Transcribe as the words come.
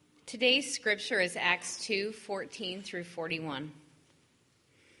Today's scripture is Acts 2:14 through 41.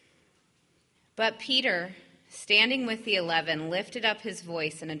 But Peter, standing with the 11, lifted up his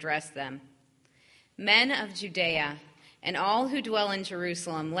voice and addressed them. Men of Judea, and all who dwell in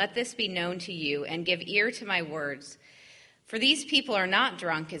Jerusalem, let this be known to you, and give ear to my words. For these people are not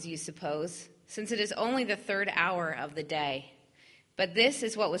drunk, as you suppose, since it is only the third hour of the day. But this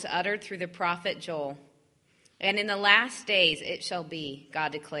is what was uttered through the prophet Joel. And in the last days it shall be,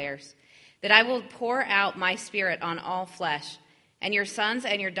 God declares, that I will pour out my spirit on all flesh, and your sons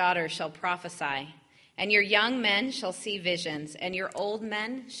and your daughters shall prophesy, and your young men shall see visions, and your old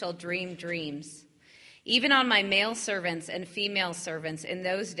men shall dream dreams. Even on my male servants and female servants in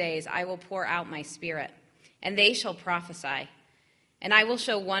those days I will pour out my spirit, and they shall prophesy. And I will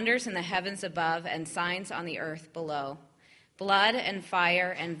show wonders in the heavens above and signs on the earth below, blood and fire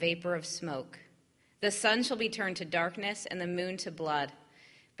and vapor of smoke. The sun shall be turned to darkness and the moon to blood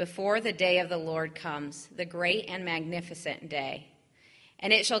before the day of the Lord comes, the great and magnificent day.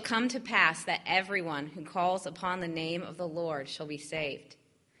 And it shall come to pass that everyone who calls upon the name of the Lord shall be saved.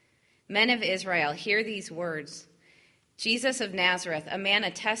 Men of Israel, hear these words. Jesus of Nazareth, a man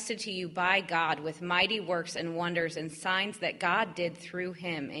attested to you by God with mighty works and wonders and signs that God did through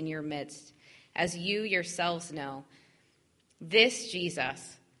him in your midst, as you yourselves know. This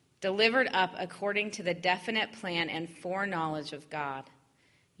Jesus, delivered up according to the definite plan and foreknowledge of God,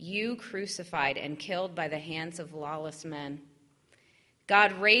 you crucified and killed by the hands of lawless men.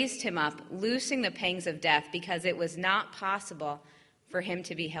 God raised him up, loosing the pangs of death, because it was not possible for him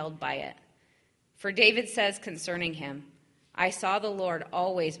to be held by it. For David says concerning him, I saw the Lord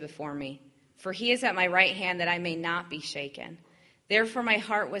always before me, for he is at my right hand that I may not be shaken. Therefore my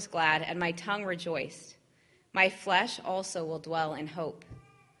heart was glad and my tongue rejoiced. My flesh also will dwell in hope.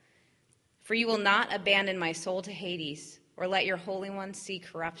 For you will not abandon my soul to Hades, or let your Holy One see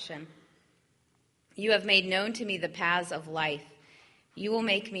corruption. You have made known to me the paths of life. You will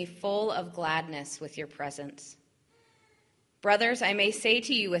make me full of gladness with your presence. Brothers, I may say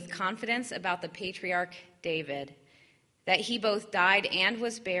to you with confidence about the patriarch David, that he both died and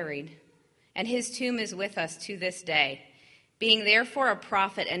was buried, and his tomb is with us to this day. Being therefore a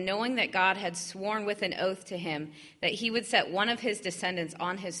prophet, and knowing that God had sworn with an oath to him that he would set one of his descendants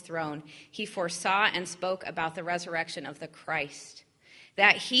on his throne, he foresaw and spoke about the resurrection of the Christ,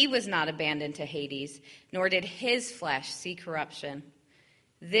 that he was not abandoned to Hades, nor did his flesh see corruption.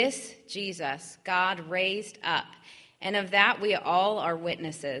 This Jesus God raised up, and of that we all are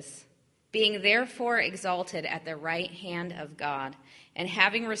witnesses. Being therefore exalted at the right hand of God, and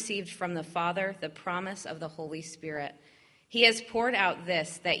having received from the Father the promise of the Holy Spirit, he has poured out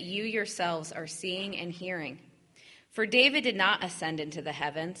this that you yourselves are seeing and hearing. For David did not ascend into the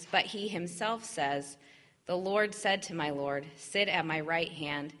heavens, but he himself says, the Lord said to my Lord, sit at my right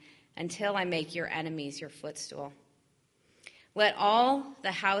hand until I make your enemies your footstool. Let all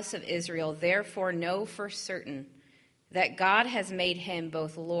the house of Israel therefore know for certain that God has made him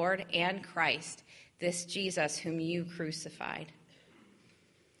both Lord and Christ, this Jesus whom you crucified.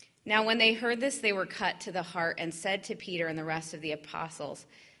 Now when they heard this, they were cut to the heart and said to Peter and the rest of the apostles,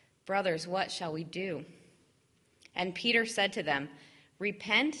 brothers, what shall we do? And Peter said to them,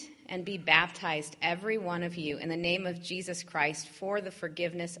 repent and be baptized, every one of you, in the name of Jesus Christ for the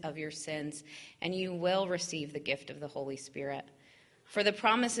forgiveness of your sins, and you will receive the gift of the Holy Spirit. For the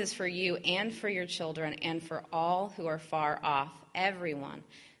promise is for you and for your children and for all who are far off, everyone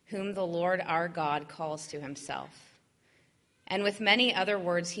whom the Lord our God calls to himself. And with many other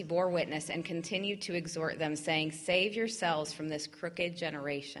words he bore witness and continued to exhort them, saying, save yourselves from this crooked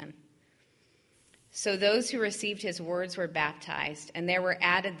generation. So those who received his words were baptized, and there were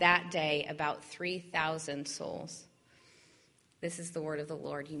added that day about 3,000 souls. This is the word of the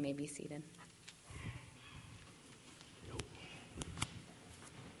Lord. You may be seated.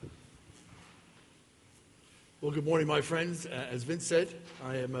 Well, good morning, my friends. As Vince said,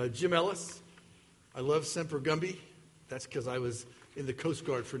 I am Jim Ellis. I love Semper Gumby. That's because I was in the Coast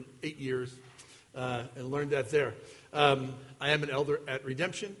Guard for 8 years and learned that there. I am an elder at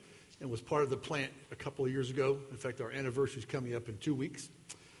Redemption and was part of the plant a couple of years ago. In fact, our anniversary is coming up in 2 weeks.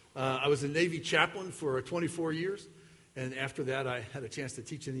 I was a Navy chaplain for 24 years, and after that I had a chance to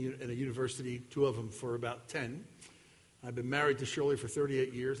teach in a university, 2 of them for about 10. I've been married to Shirley for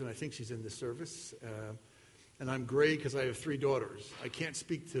 38 years, and I think she's in this service. And I'm gray because I have 3 daughters. I can't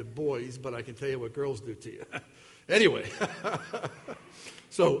speak to boys, but I can tell you what girls do to you. Anyway,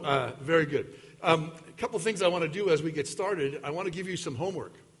 so very good. A couple things I want to do as we get started. I want to give you some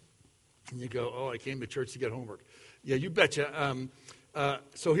homework. And you go, oh, I came to church to get homework. Yeah, you betcha.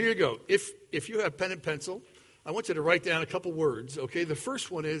 So here you go. If you have pen and pencil, I want you to write down a couple words, okay? The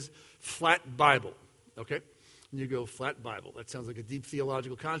first one is flat Bible, okay? And you go, flat Bible. That sounds like a deep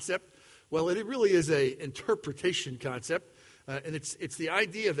theological concept. Well, it really is an interpretation concept, and it's the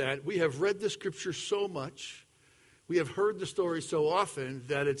idea that we have read the Scripture so much, we have heard the story so often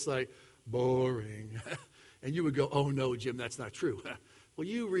that it's like, boring. And you would go, oh, no, Jim, that's not true. Well,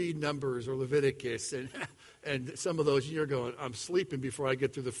 you read Numbers or Leviticus and some of those, and you're going, I'm sleeping before I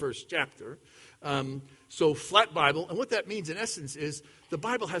get through the first chapter. So flat Bible, and what that means in essence is the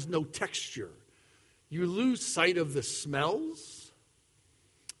Bible has no texture. You lose sight of the smells,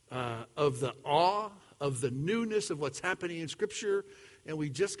 of the awe, of the newness of what's happening in Scripture, and we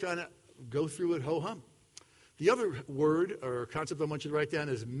just kind of go through it ho-hum. The other word or concept I want you to write down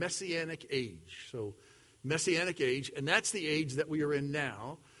is Messianic age. So Messianic age, and that's the age that we are in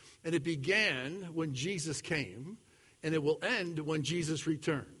now. And it began when Jesus came, and it will end when Jesus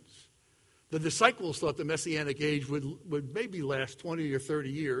returns. The disciples thought the Messianic age would maybe last 20 or 30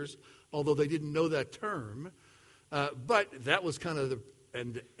 years, although they didn't know that term. But that was kind of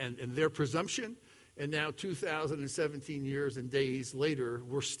and their presumption. And now 2017 years and days later,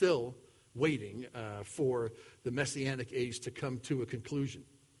 we're still waiting for the Messianic age to come to a conclusion.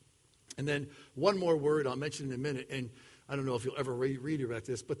 And then one more word I'll mention in a minute, and I don't know if you'll ever read about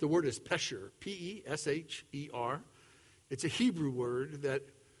this, but the word is pesher, P-E-S-H-E-R. It's a Hebrew word that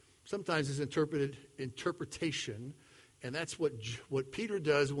sometimes is interpreted interpretation, and that's what Peter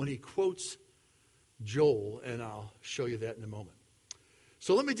does when he quotes Joel, and I'll show you that in a moment.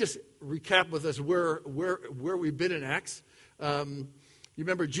 So let me just recap with us where we've been in Acts. You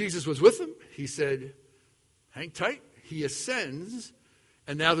remember Jesus was with them. He said, hang tight. He ascends,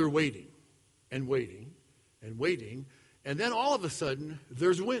 and now they're waiting and waiting and waiting. And then all of a sudden,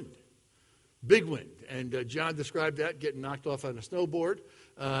 there's wind, big wind. And John described that, getting knocked off on a snowboard.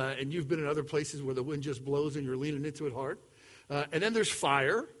 And you've been in other places where the wind just blows and you're leaning into it hard. And then there's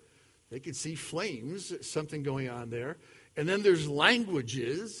fire. They can see flames, something going on there. And then there's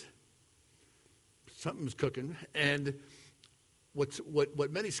languages. Something's cooking. And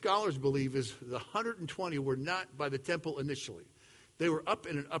what many scholars believe is the 120 were not by the temple initially. They were up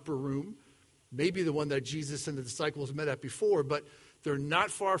in an upper room, maybe the one that Jesus and the disciples met at before, but they're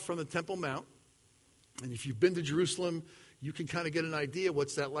not far from the Temple Mount. And if you've been to Jerusalem, you can kind of get an idea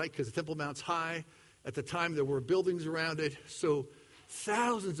what's that like, because the Temple Mount's high. At the time, there were buildings around it. So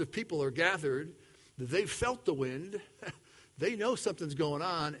thousands of people are gathered. They felt the wind. They know something's going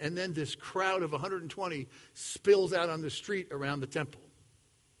on. And then this crowd of 120 spills out on the street around the temple.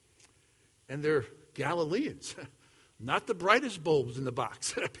 And they're Galileans. Not the brightest bulbs in the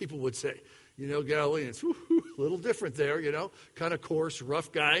box, people would say. You know, Galileans, a little different there, you know, kind of coarse,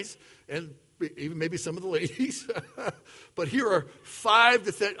 rough guys, and even maybe some of the ladies. But here are 5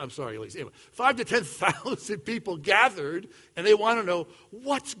 to 10,000 people gathered, and they want to know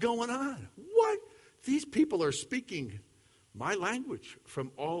what's going on. What? These people are speaking my language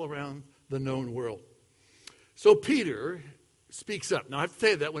from all around the known world. So Peter speaks up. Now, I have to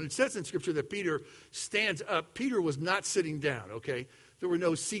tell you that when it says in Scripture that Peter stands up, Peter was not sitting down, okay? There were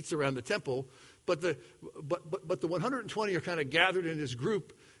no seats around the temple, but the 120 are kind of gathered in this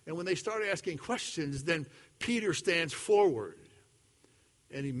group, and when they start asking questions, then Peter stands forward,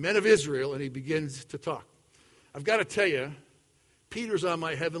 and he men of Israel, and he begins to talk. I've got to tell you, Peter's on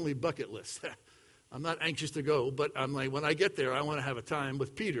my heavenly bucket list. I'm not anxious to go, but I'm like, when I get there, I want to have a time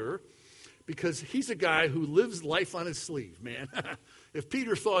with Peter, because he's a guy who lives life on his sleeve, man. If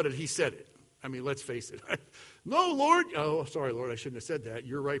Peter thought it, he said it. I mean, let's face it. No, Lord. Oh, sorry, Lord, I shouldn't have said that.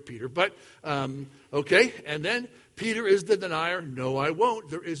 You're right, Peter. But, okay. And then Peter is the denier. No, I won't.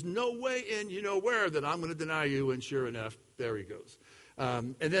 There is no way in you know where that I'm going to deny you. And sure enough, there he goes.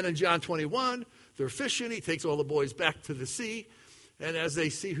 And then in John 21, they're fishing. He takes all the boys back to the sea. And as they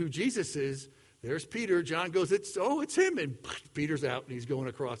see who Jesus is, there's Peter. John goes, it's him. And Peter's out, and he's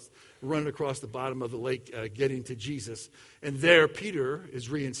running across the bottom of the lake, getting to Jesus. And there, Peter is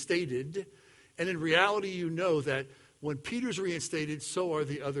reinstated. And in reality, you know that when Peter's reinstated, so are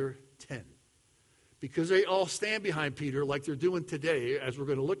the other 10. Because they all stand behind Peter like they're doing today, as we're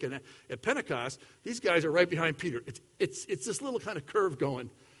going to look at Pentecost. These guys are right behind Peter. It's this little kind of curve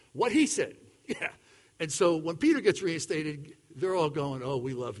going, what he said. Yeah. And so when Peter gets reinstated, they're all going, oh,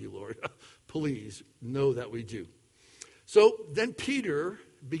 we love you, Lord. Please know that we do. So then Peter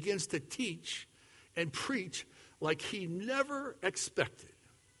begins to teach and preach like he never expected.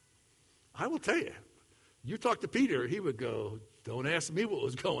 I will tell you, you talk to Peter, he would go, don't ask me what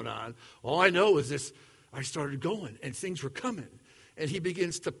was going on. All I know is this, I started going and things were coming. And he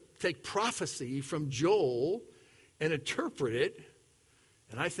begins to take prophecy from Joel and interpret it.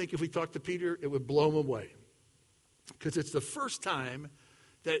 And I think if we talked to Peter, it would blow him away. because it's the first time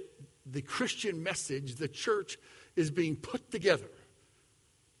that the Christian message, the church, is being put together.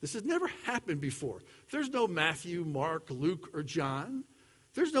 This has never happened before. There's no Matthew, Mark, Luke, or John.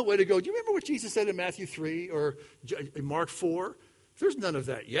 There's no way to go, do you remember what Jesus said in Matthew 3 or in Mark 4? There's none of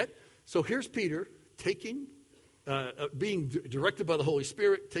that yet. So here's Peter being directed by the Holy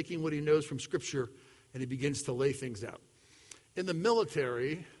Spirit, taking what he knows from Scripture, and he begins to lay things out. In the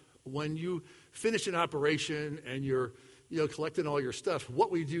military, when you finish an operation and you're collecting all your stuff,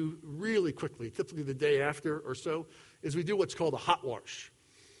 what we do really quickly, typically the day after or so, is we do what's called a hot wash.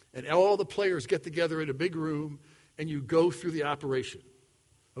 And all the players get together in a big room, and you go through the operation.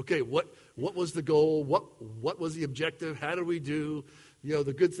 Okay, what was the goal? What was the objective? How did we do?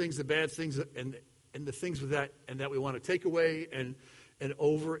 The good things, the bad things, and the things with that and that we want to take away and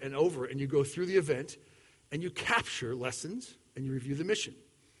over and over. And you go through the event, and you capture lessons, and you review the mission.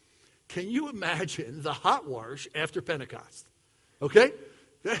 Can you imagine the hot wash after Pentecost? Okay?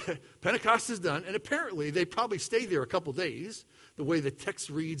 Pentecost is done, and apparently they probably stayed there a couple days, the way the text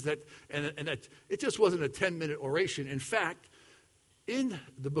reads that, and that it just wasn't a 10-minute oration. In fact, in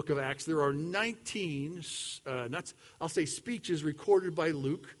the book of Acts, there are 19, speeches recorded by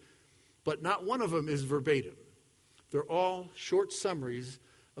Luke, but not one of them is verbatim. They're all short summaries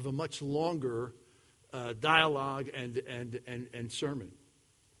of a much longer dialogue and sermon.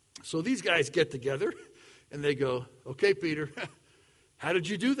 So these guys get together, and they go, okay, Peter, how did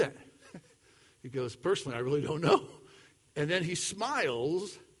you do that? He goes, personally, I really don't know. And then he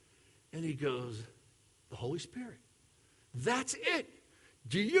smiles, and he goes, the Holy Spirit. That's it.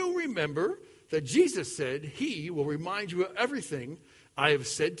 Do you remember that Jesus said he will remind you of everything I have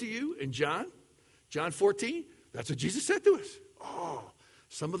said to you in John 14? That's what Jesus said to us. Oh,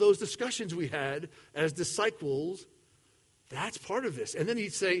 some of those discussions we had as disciples, that's part of this. And then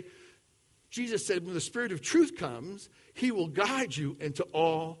he'd say, Jesus said, when the Spirit of truth comes, he will guide you into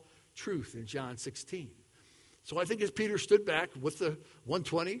all truth in John 16. So I think as Peter stood back with the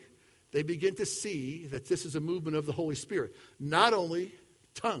 120, they begin to see that this is a movement of the Holy Spirit. Not only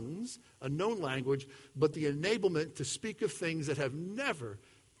tongues, a known language, but the enablement to speak of things that have never,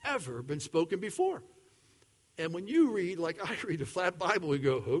 ever been spoken before. And when you read, like I read a flat Bible, we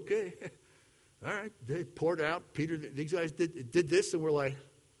go, okay, all right, they poured out. Peter, these guys did this, and we're like,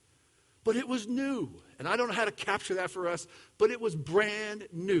 but it was new. And I don't know how to capture that for us, but it was brand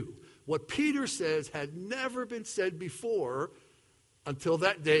new. What Peter says had never been said before until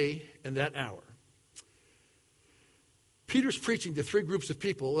that day and that hour. Peter's preaching to three groups of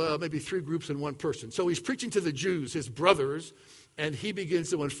people, maybe three groups in one person. So he's preaching to the Jews, his brothers, and he begins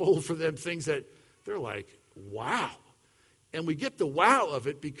to unfold for them things that they're like, wow. And we get the wow of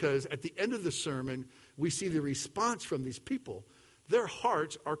it because at the end of the sermon, we see the response from these people. Their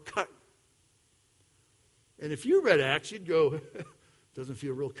hearts are cut. And if you read Acts, you'd go, doesn't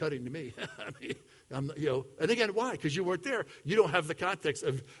feel real cutting to me. I mean, and again, why? Because you weren't there. You don't have the context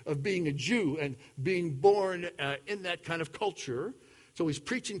of being a Jew and being born in that kind of culture. So he's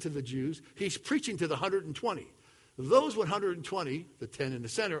preaching to the Jews. He's preaching to the 120. Those 120, the 10 in the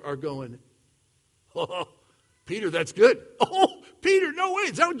center, are going, oh, Peter, that's good. Oh, Peter, no way.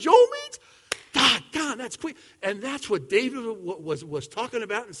 Is that what Joel means? God, that's quick. And that's what David was talking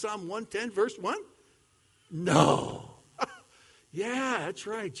about in Psalm 110, verse 1? No. Yeah, that's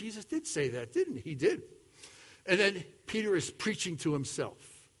right. Jesus did say that, didn't he? He did. And then Peter is preaching to himself.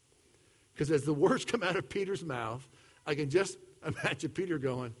 Because as the words come out of Peter's mouth, I can just imagine Peter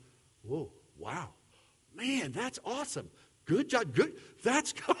going, whoa, wow. Man, that's awesome. Good job. Good.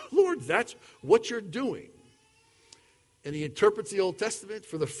 That's, Lord, that's what you're doing. And he interprets the Old Testament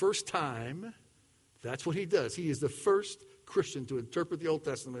for the first time. That's what he does. He is the first Christian to interpret the Old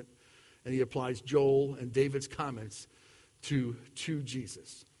Testament. And he applies Joel and David's comments to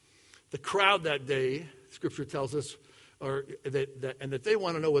Jesus. The crowd that day, Scripture tells us, that they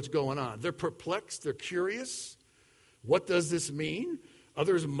want to know what's going on. They're perplexed. They're curious. What does this mean?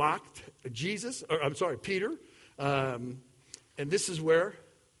 Others mocked Peter. And this is where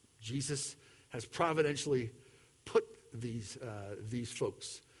Jesus has providentially put these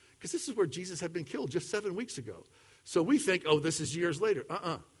folks. Because this is where Jesus had been killed just 7 weeks ago. So we think, oh, this is years later.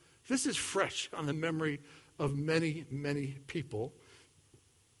 This is fresh on the memory of many, many people.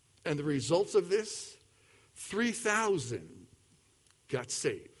 And the results of this, 3,000 got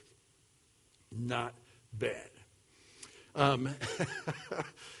saved. Not bad. And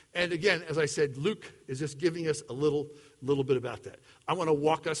again, as I said, Luke is just giving us a little bit about that. I want to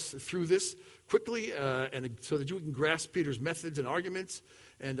walk us through this quickly and so that you can grasp Peter's methods and arguments.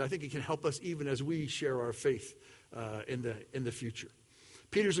 And I think it can help us even as we share our faith in the future.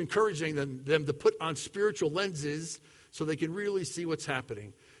 Peter's encouraging them to put on spiritual lenses so they can really see what's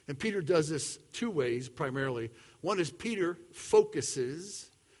happening. And Peter does this two ways primarily. One is Peter's focus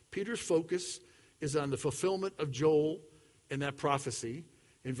is on the fulfillment of Joel and that prophecy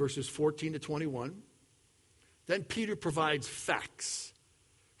in verses 14 to 21. Then Peter provides facts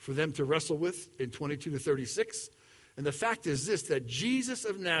for them to wrestle with in 22 to 36. And the fact is this, that Jesus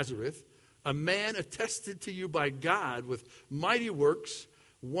of Nazareth, a man attested to you by God with mighty works,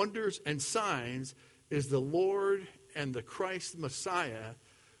 wonders, and signs, is the Lord and the Christ Messiah,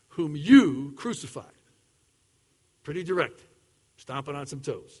 whom you crucified. Pretty direct, stomping on some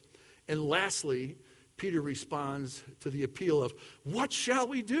toes. And lastly, Peter responds to the appeal of, what shall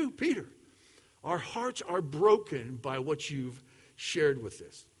we do, Peter? Our hearts are broken by what you've shared with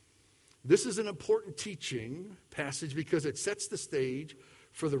us. This is an important teaching passage because it sets the stage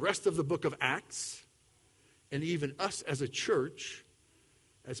for the rest of the book of Acts and even us as a church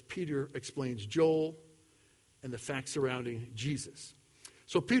as Peter explains Joel and the facts surrounding Jesus.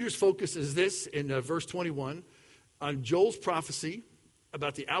 So Peter's focus is this in verse 21 on Joel's prophecy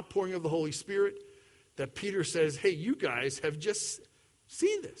about the outpouring of the Holy Spirit, that Peter says, hey, you guys have just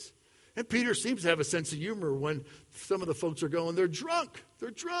seen this. And Peter seems to have a sense of humor when some of the folks are going, they're drunk.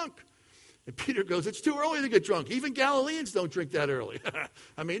 And Peter goes, it's too early to get drunk. Even Galileans don't drink that early.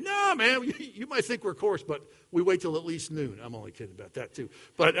 I mean, no, man, you might think we're coarse, but we wait till at least noon. I'm only kidding about that too.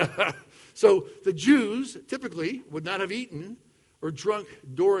 But so the Jews typically would not have eaten or drunk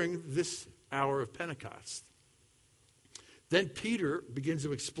during this hour of Pentecost. Then Peter begins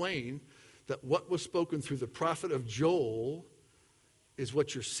to explain that what was spoken through the prophet of Joel is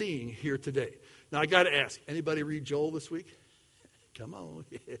what you're seeing here today. Now, I got to ask, anybody read Joel this week? Come on.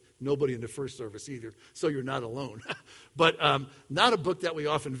 Nobody in the first service either, so you're not alone. But not a book that we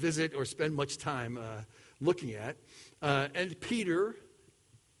often visit or spend much time looking at. And Peter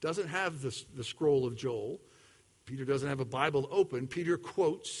doesn't have the scroll of Joel. Peter doesn't have a Bible open. Peter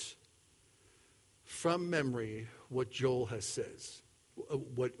quotes from memory what Joel has says.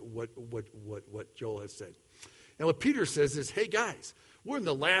 What Joel has said. And what Peter says is, hey guys, we're in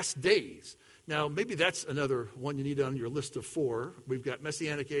the last days. Now, maybe that's another one you need on your list of 4. We've got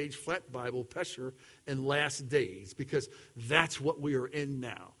Messianic Age, Flat Bible, Pesher, and Last Days, because that's what we are in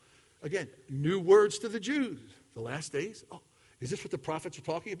now. Again, new words to the Jews. The last days? Oh, is this what the prophets are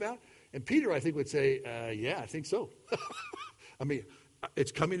talking about? And Peter, I think, would say, yeah, I think so. I mean,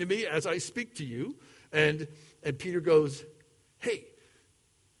 it's coming to me as I speak to you. And Peter goes, hey,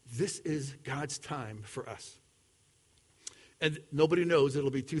 this is God's time for us. And nobody knows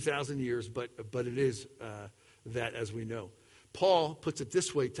it'll be 2,000 years, but it is that, as we know. Paul puts it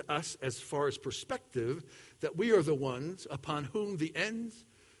this way to us as far as perspective, that we are the ones upon whom the ends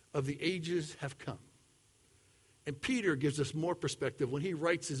of the ages have come. And Peter gives us more perspective when he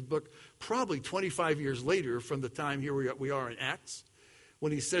writes his book probably 25 years later from the time here we are in Acts.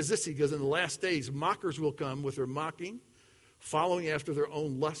 When he says this, he goes, in the last days, mockers will come with their mocking, following after their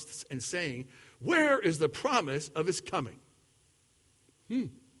own lusts and saying, where is the promise of his coming? And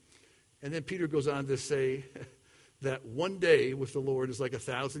then Peter goes on to say that one day with the Lord is like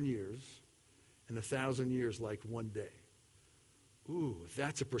 1,000 years, and 1,000 years like one day. Ooh,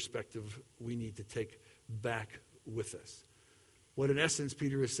 that's a perspective we need to take back with us. What in essence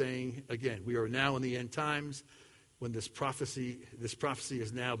Peter is saying, again, we are now in the end times when this prophecy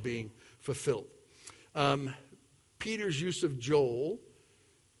is now being fulfilled. Peter's use of Joel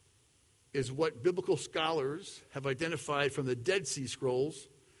is what biblical scholars have identified from the Dead Sea Scrolls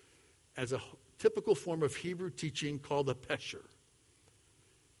as a typical form of Hebrew teaching called a pesher.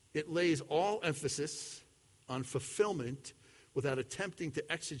 It lays all emphasis on fulfillment without attempting to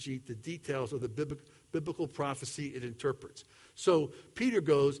exegete the details of the biblical prophecy it interprets. So Peter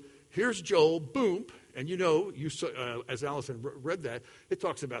goes, here's Joel, boom, and you know, as Allison read that, it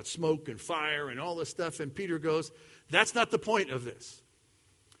talks about smoke and fire and all this stuff, and Peter goes, that's not the point of this.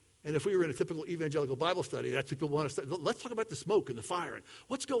 And if we were in a typical evangelical Bible study, that's what people want to study. Let's talk about the smoke and the fire and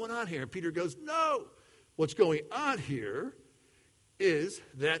what's going on here. And Peter goes, no. What's going on here is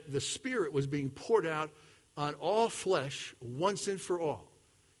that the Spirit was being poured out on all flesh once and for all.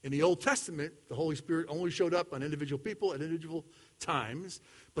 In the Old Testament, the Holy Spirit only showed up on individual people at individual times.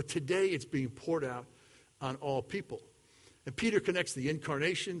 But today it's being poured out on all people. And Peter connects the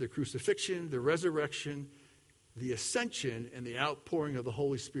incarnation, the crucifixion, the resurrection, the ascension, and the outpouring of the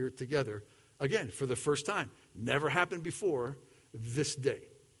Holy Spirit together, again, for the first time. Never happened before this day.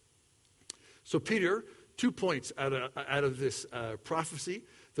 So Peter, 2 points out of this prophecy.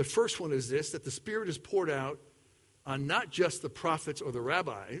 The first one is this, that the Spirit is poured out on not just the prophets or the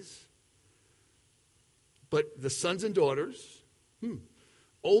rabbis, but the sons and daughters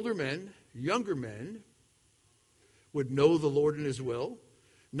Older men, younger men would know the Lord and his will.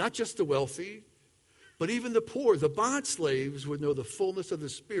 Not just the wealthy, but even the poor. The bond slaves would know the fullness of the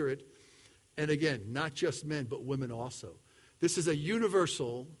Spirit. And again, not just men, but women also. This is a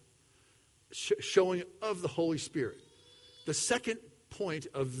universal showing of the Holy Spirit. The second point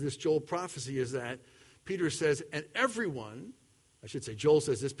of this Joel prophecy is that Peter says, and everyone, I should say, Joel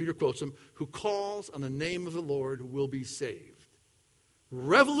says this, Peter quotes him, who calls on the name of the Lord will be saved.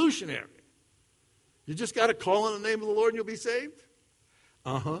 Revolutionary. You just got to call on the name of the Lord and you'll be saved?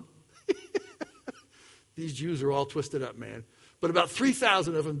 Uh-huh. These Jews are all twisted up, man. But about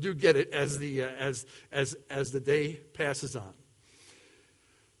 3,000 of them do get it as the day passes on.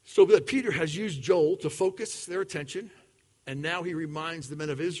 So that Peter has used Joel to focus their attention, and now he reminds the men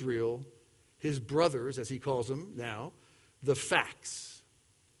of Israel, his brothers, as he calls them now, the facts.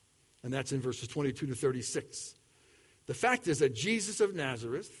 And that's in verses 22 to 36. The fact is that Jesus of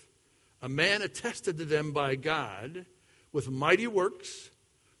Nazareth, a man attested to them by God with mighty works,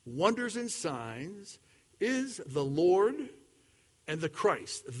 wonders and signs, is the Lord and the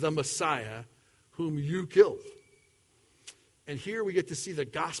Christ, the Messiah, whom you killed. And here we get to see the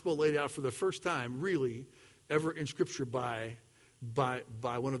gospel laid out for the first time, really, ever in Scripture by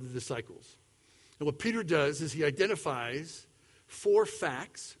one of the disciples. And what Peter does is he identifies 4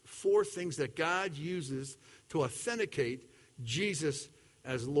 facts, 4 things that God uses to authenticate Jesus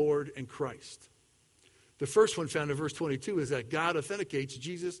as Lord and Christ. The first one found in verse 22 is that God authenticates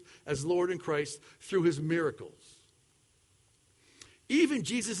Jesus as Lord and Christ through his miracles. Even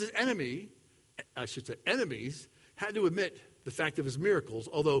Jesus' enemies, had to admit the fact of his miracles,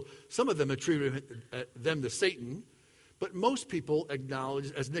 although some of them attributed them to Satan. But most people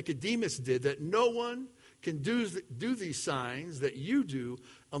acknowledge, as Nicodemus did, that no one can do these signs that you do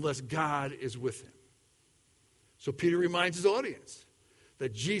unless God is with him. So Peter reminds his audience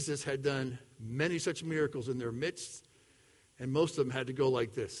that Jesus had done many such miracles in their midst, and most of them had to go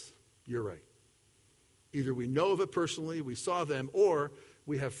like this. You're right. Either we know of it personally, we saw them, or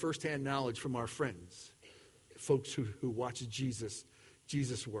we have firsthand knowledge from our friends, folks who watch Jesus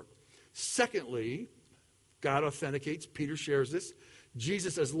work. Secondly, God authenticates, Peter shares this,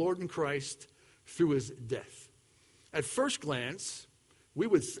 Jesus as Lord and Christ through his death. At first glance, we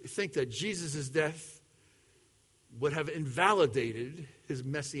would think that Jesus' death would have invalidated his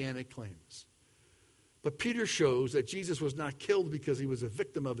messianic claims. But Peter shows that Jesus was not killed because he was a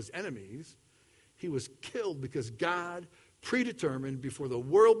victim of his enemies. He was killed because God predetermined before the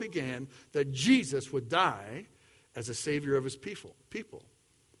world began that Jesus would die as a savior of his people.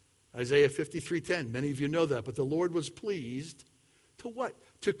 Isaiah 53:10, many of you know that, but the Lord was pleased to what?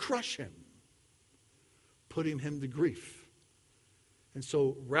 To crush him, putting him to grief. And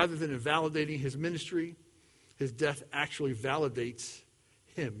so rather than invalidating his ministry, his death actually validates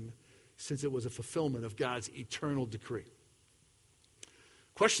him, since it was a fulfillment of God's eternal decree.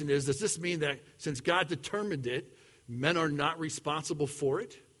 Question is, does this mean that since God determined it, men are not responsible for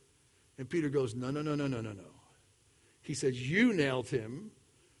it? And Peter goes, no. He says, you nailed him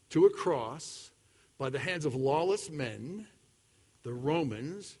to a cross by the hands of lawless men, the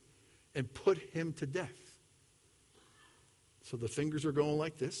Romans, and put him to death. So the fingers are going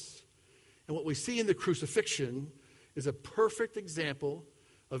like this. And what we see in the crucifixion is a perfect example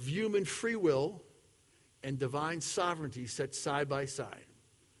of human free will and divine sovereignty set side by side.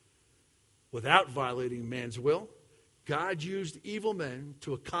 Without violating man's will, God used evil men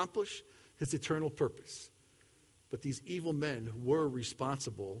to accomplish his eternal purpose. But these evil men were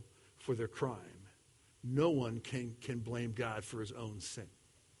responsible for their crime. No one can blame God for his own sin.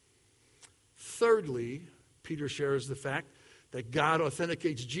 Thirdly, Peter shares the fact that God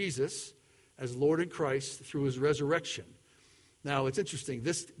authenticates Jesus as Lord and Christ through his resurrection. Now, it's interesting.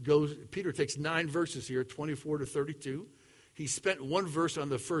 Peter takes 9 verses here, 24 to 32. He spent 1 verse on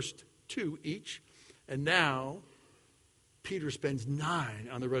the first 2 each, and now Peter spends 9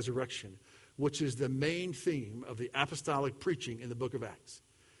 on the resurrection, which is the main theme of the apostolic preaching in the book of Acts.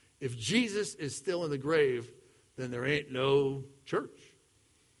 If Jesus is still in the grave, then there ain't no church.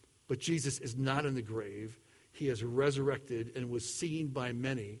 But Jesus is not in the grave. He has resurrected and was seen by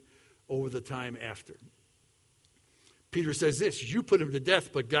many over the time after. Peter says this, you put him to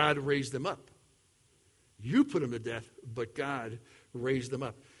death, but God raised him up. You put him to death, but God raised him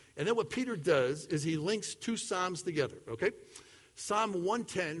up. And then what Peter does is he links 2 Psalms together, okay? Psalm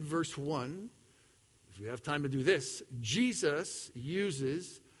 110, verse 1, if you have time to do this, Jesus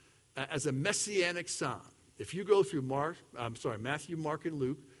uses as a messianic psalm. If you go through Matthew, Mark, and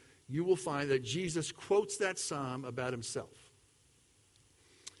Luke, you will find that Jesus quotes that psalm about himself.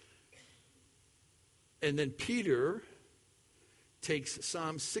 And then Peter takes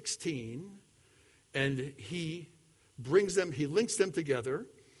Psalm 16 and he links them together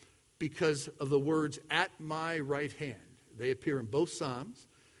because of the words "at my right hand." They appear in both Psalms.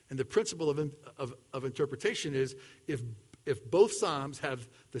 And the principle of interpretation is if both Psalms have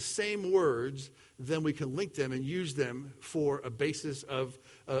the same words, then we can link them and use them for a basis of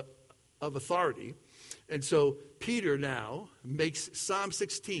authority. And so Peter now makes Psalm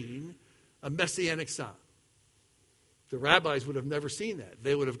 16 a messianic psalm. The rabbis would have never seen that.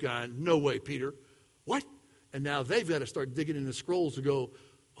 They would have gone, "No way, Peter. What?" And now they've got to start digging in the scrolls to go,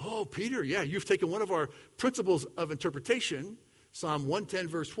 "Oh, Peter, yeah, you've taken one of our principles of interpretation, Psalm 110,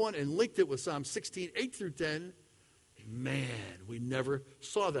 verse 1, and linked it with Psalm 16, 8 through 10. Man, we never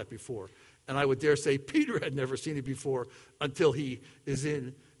saw that before." And I would dare say Peter had never seen it before until he is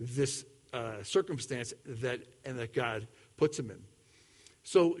in this circumstance that God puts him in.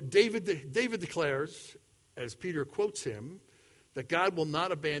 So David declares, as Peter quotes him, that God will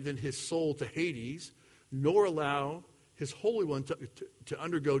not abandon his soul to Hades, nor allow his Holy One to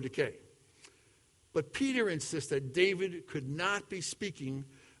undergo decay. But Peter insists that David could not be speaking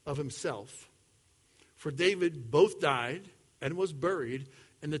of himself. For David both died and was buried,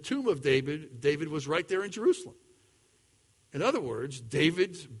 and the tomb of David was right there in Jerusalem. In other words,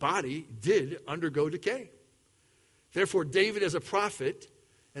 David's body did undergo decay. Therefore, David as a prophet,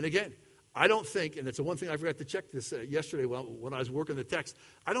 and again, I don't think, and it's the one thing I forgot to check this yesterday when I was working the text,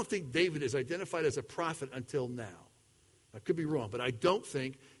 I don't think David is identified as a prophet until now. I could be wrong, but I don't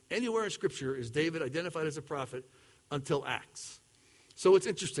think anywhere in Scripture is David identified as a prophet until Acts. So it's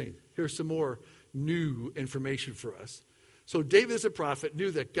interesting. Here's some more new information for us. So David as a prophet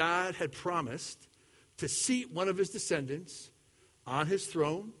knew that God had promised to seat one of his descendants on his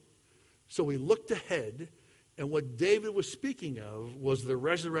throne. So he looked ahead, and what David was speaking of was the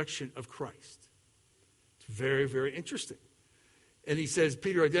resurrection of Christ. It's very, very interesting. And he says,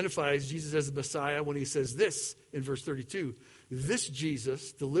 Peter identifies Jesus as the Messiah when he says this in verse 32. This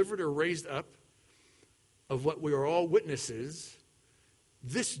Jesus, delivered or raised up, of what we are all witnesses,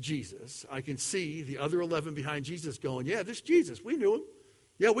 this Jesus, I can see the other 11 behind Jesus going, yeah, this Jesus, we knew him.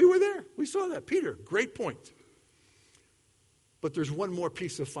 Yeah, we were there. We saw that. Peter, great point. But there's one more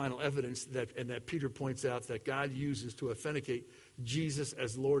piece of final evidence that Peter points out that God uses to authenticate Jesus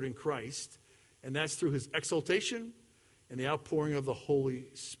as Lord and Christ, and that's through his exaltation and the outpouring of the Holy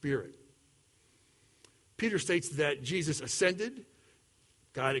Spirit. Peter states that Jesus ascended,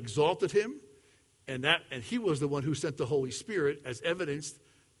 God exalted him, and he was the one who sent the Holy Spirit, as evidenced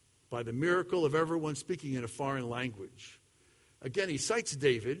by the miracle of everyone speaking in a foreign language. Again, he cites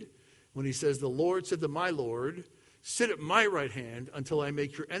David when he says, the Lord said to my Lord, sit at my right hand until I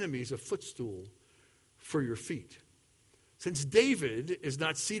make your enemies a footstool for your feet. Since David is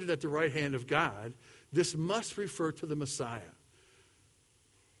not seated at the right hand of God, this must refer to the Messiah.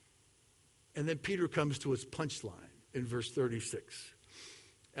 And then Peter comes to his punchline in verse 36.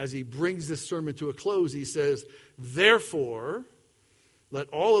 As he brings this sermon to a close, he says, therefore, let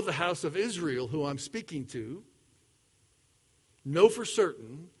all of the house of Israel who I'm speaking to know for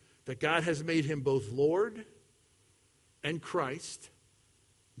certain that God has made him both Lord and Christ,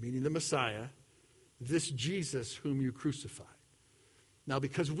 meaning the Messiah, this Jesus whom you crucified. Now,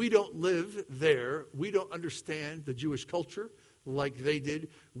 because we don't live there, we don't understand the Jewish culture like they did.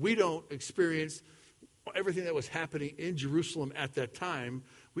 We don't experience everything that was happening in Jerusalem at that time.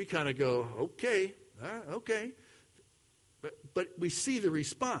 We kind of go, okay. But we see the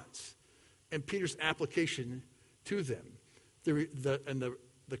response and Peter's application to them.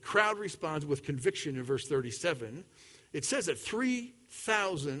 The crowd responds with conviction in verse 37. It says that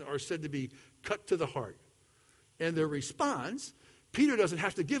 3,000 are said to be cut to the heart. And their response, Peter doesn't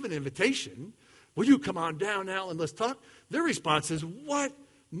have to give an invitation. Will you come on down now and let's talk? Their response is, what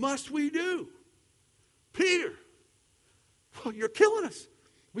must we do? Peter, well, you're killing us.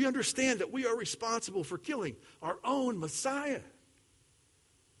 We understand that we are responsible for killing our own Messiah.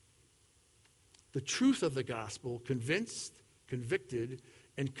 The truth of the gospel convinced, convicted,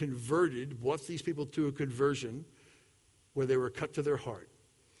 and converted, brought these people to a conversion where they were cut to their heart.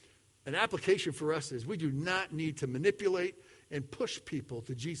 An application for us is we do not need to manipulate and push people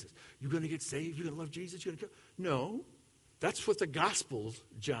to Jesus. You're going to get saved? You're going to love Jesus? You're going to No, that's what the gospel's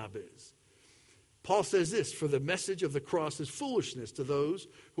job is. Paul says this, for the message of the cross is foolishness to those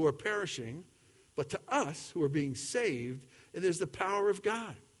who are perishing, but to us who are being saved, it is the power of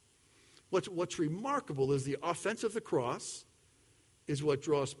God. What's remarkable is the offense of the cross is what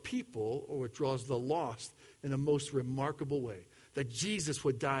draws people, or what draws the lost in a most remarkable way. That Jesus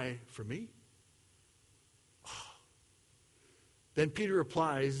would die for me. Oh. Then Peter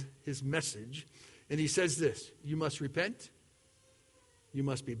applies his message, and he says this, you must repent you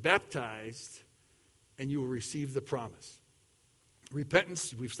must be baptized, and you will receive the promise.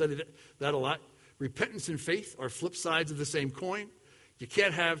 Repentance, we've studied that a lot. Repentance and faith are flip sides of the same coin. You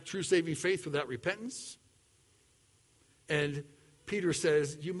can't have true saving faith without repentance. And Peter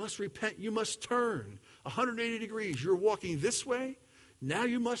says, you must repent, you must turn 180 degrees. You're walking this way, now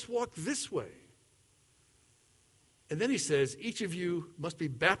you must walk this way. And then he says, each of you must be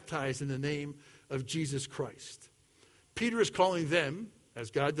baptized in the name of Jesus Christ. Peter is calling them,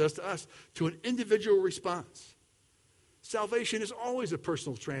 as God does to us, to an individual response. Salvation is always a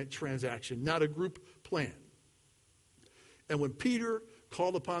personal transaction, not a group plan. And when Peter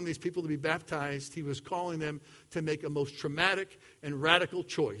called upon these people to be baptized, he was calling them to make a most traumatic and radical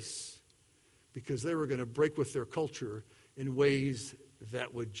choice because they were going to break with their culture in ways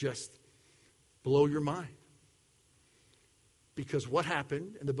that would just blow your mind. Because what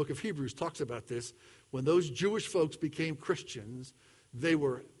happened, and the book of Hebrews talks about this, when those Jewish folks became Christians, they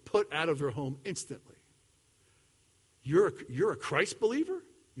were put out of their home instantly. You're a Christ believer?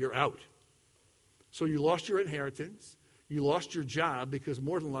 You're out. So you lost your inheritance. You lost your job because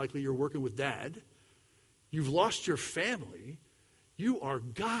more than likely you're working with dad. You've lost your family. You are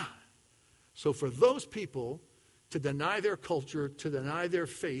gone. So for those people to deny their culture, to deny their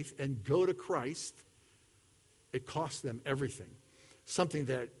faith, and go to Christ, it costs them everything. Something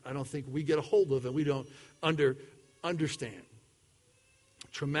that I don't think we get a hold of and we don't understand.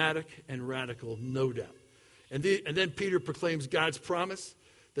 Traumatic and radical, no doubt. And then Peter proclaims God's promise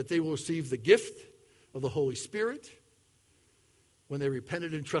that they will receive the gift of the Holy Spirit when they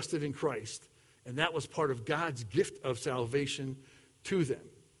repented and trusted in Christ. And that was part of God's gift of salvation to them.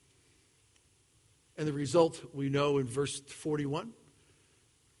 And the result we know in verse 41,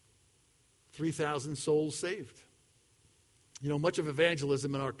 3,000 souls saved. You know, much of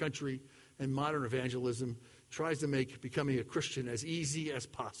evangelism in our country and modern evangelism tries to make becoming a Christian as easy as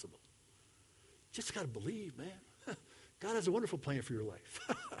possible. Just got to believe, man. God has a wonderful plan for your life.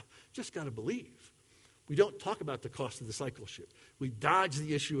 Just got to believe. We don't talk about the cost of discipleship. We dodge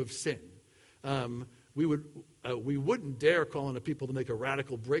the issue of sin. We wouldn't dare call on the people to make a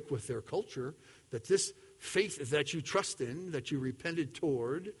radical break with their culture, that this faith that you trust in, that you repented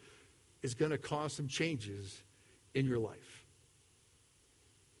toward, is going to cause some changes in your life.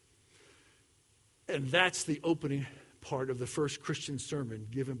 And that's the opening part of the first Christian sermon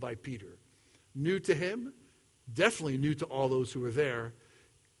given by Peter. New to him, definitely new to all those who were there,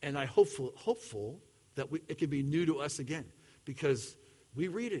 and I'm hopeful that it can be new to us again, because we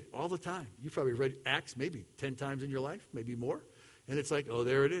read it all the time. You've probably read Acts maybe 10 times in your life, maybe more, and it's like, oh,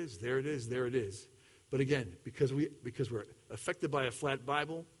 there it is, there it is, there it is. But again, because we're affected by a flat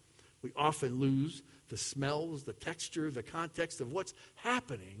Bible, we often lose the smells, the texture, the context of what's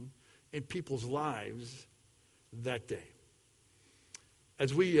happening in people's lives that day.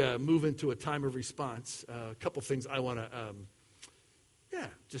 As we move into a time of response, a couple things I want to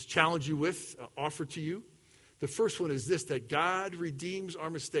just challenge you with, offer to you. The first one is this, that God redeems our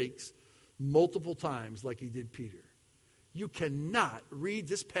mistakes multiple times like he did Peter. You cannot read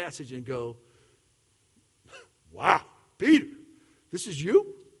this passage and go, wow, Peter, this is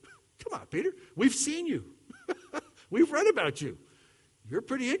you? Come on, Peter. We've seen you. We've read about you. You're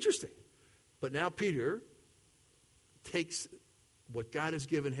pretty interesting. But now Peter takes what God has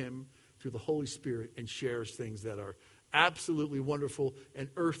given him through the Holy Spirit and shares things that are absolutely wonderful and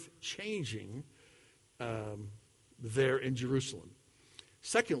earth-changing there in Jerusalem.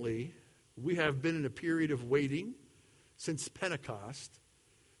 Secondly, we have been in a period of waiting since Pentecost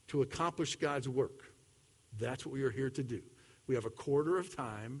to accomplish God's work. That's what we are here to do. We have a quarter of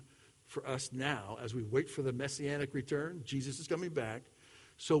time for us now as we wait for the messianic return. Jesus is coming back.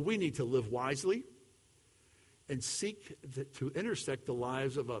 So we need to live wisely and seek to intersect the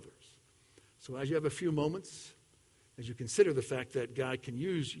lives of others. So as you have a few moments, as you consider the fact that God can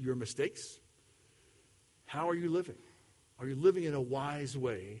use your mistakes, how are you living? Are you living in a wise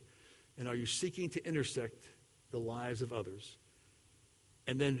way? And are you seeking to intersect the lives of others?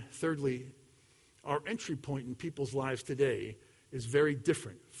 And then thirdly, our entry point in people's lives today is very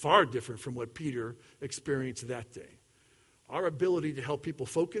different, far different from what Peter experienced that day. Our ability to help people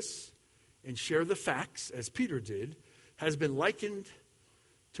focus and share the facts, as Peter did, has been likened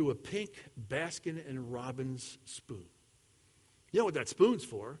to a pink Baskin and Robbins spoon. You know what that spoon's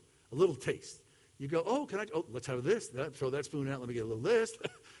for? A little taste. You go, let's have this. Throw that spoon out, let me get a little this.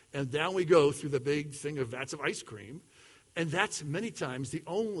 And down we go through the big thing of vats of ice cream. And that's many times the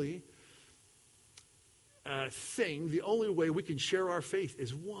only the only way we can share our faith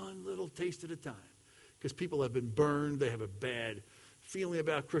is one little taste at a time. Because people have been burned, they have a bad feeling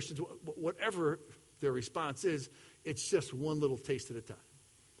about Christians. Whatever their response is, It's just one little taste at a time.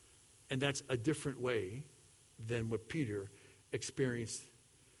 And that's a different way than what Peter experienced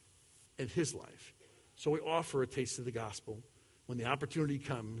in his life. So we offer a taste of the gospel. When the opportunity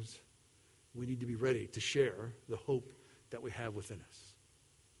comes, we need to be ready to share the hope that we have within us.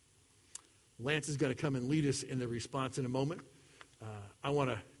 Lance is going to come and lead us in the response in a moment. I want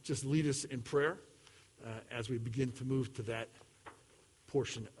to just lead us in prayer as we begin to move to that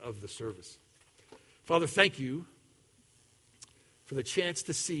portion of the service. Father, thank you for the chance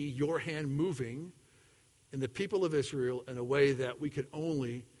to see your hand moving in the people of Israel in a way that we could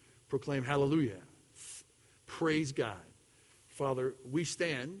only proclaim hallelujah. Praise God. Father, we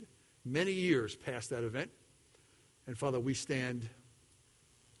stand many years past that event. And Father, we stand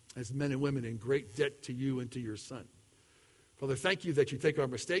as men and women in great debt to you and to your Son. Father, thank you that you take our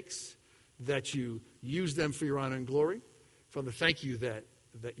mistakes, that you use them for your honor and glory. Father, thank you that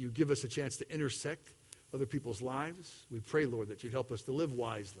you give us a chance to intersect other people's lives. We pray, Lord, that you'd help us to live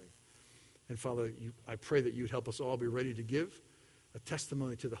wisely. And Father, I pray that you'd help us all be ready to give a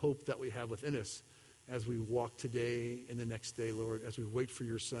testimony to the hope that we have within us as we walk today and the next day, Lord, as we wait for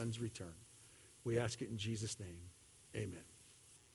your Son's return. We ask it in Jesus' name. Amen.